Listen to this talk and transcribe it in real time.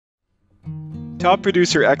Top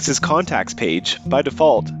Producer X's Contacts page, by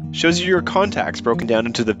default, shows you your contacts broken down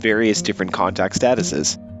into the various different contact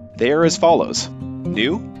statuses. They are as follows: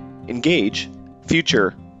 New, Engage,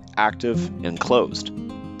 Future, Active, and Closed.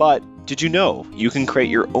 But did you know you can create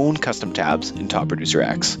your own custom tabs in Top Producer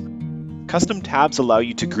X? Custom tabs allow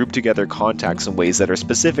you to group together contacts in ways that are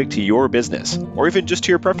specific to your business, or even just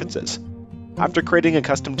to your preferences. After creating a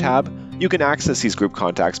custom tab, you can access these group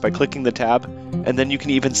contacts by clicking the tab, and then you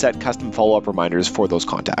can even set custom follow-up reminders for those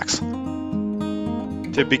contacts.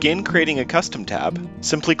 To begin creating a custom tab,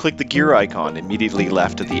 simply click the gear icon immediately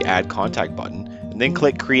left of the Add Contact button, and then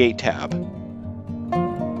click Create Tab.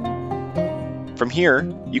 From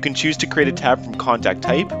here, you can choose to create a tab from contact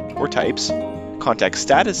type or types, contact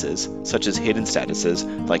statuses, such as hidden statuses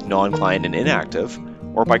like non-client and inactive,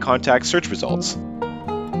 or by contact search results.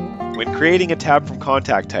 When creating a tab from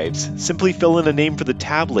contact types, simply fill in a name for the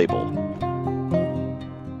tab label,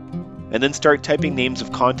 and then start typing names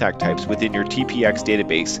of contact types within your TPX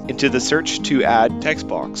database into the Search to Add text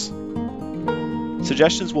box.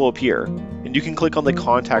 Suggestions will appear, and you can click on the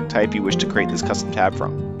contact type you wish to create this custom tab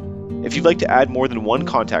from. If you'd like to add more than one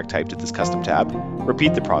contact type to this custom tab,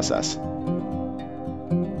 repeat the process.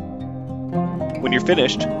 When you're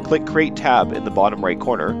finished, click Create Tab in the bottom right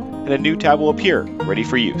corner, and a new tab will appear, ready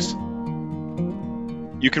for use.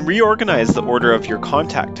 You can reorganize the order of your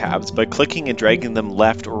contact tabs by clicking and dragging them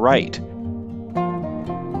left or right.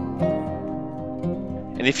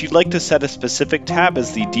 And if you'd like to set a specific tab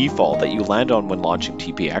as the default that you land on when launching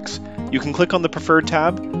TPX, you can click on the preferred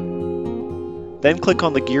tab, then click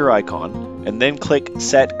on the gear icon, and then click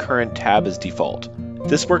Set Current Tab as Default.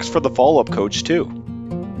 This works for the follow-up coach too.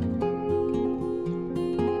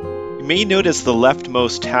 You may notice the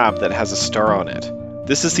leftmost tab that has a star on it.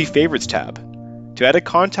 This is the Favorites tab. To add a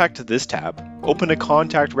contact to this tab, open a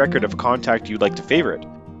contact record of a contact you'd like to favorite,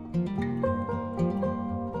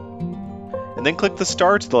 and then click the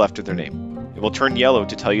star to the left of their name. It will turn yellow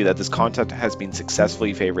to tell you that this contact has been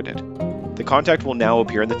successfully favorited. The contact will now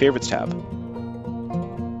appear in the Favorites tab.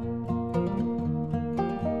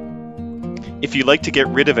 If you'd like to get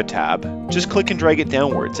rid of a tab, just click and drag it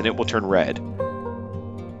downwards and it will turn red.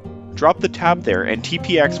 Drop the tab there and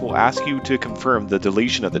TPX will ask you to confirm the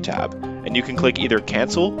deletion of the tab, and you can click either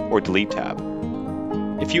Cancel or Delete tab.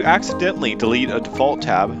 If you accidentally delete a default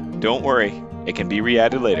tab, don't worry, it can be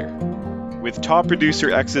re-added later. With Top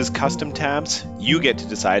Producer X's custom tabs, you get to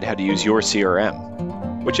decide how to use your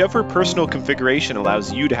CRM. Whichever personal configuration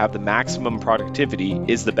allows you to have the maximum productivity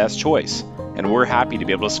is the best choice, and we're happy to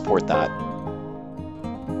be able to support that.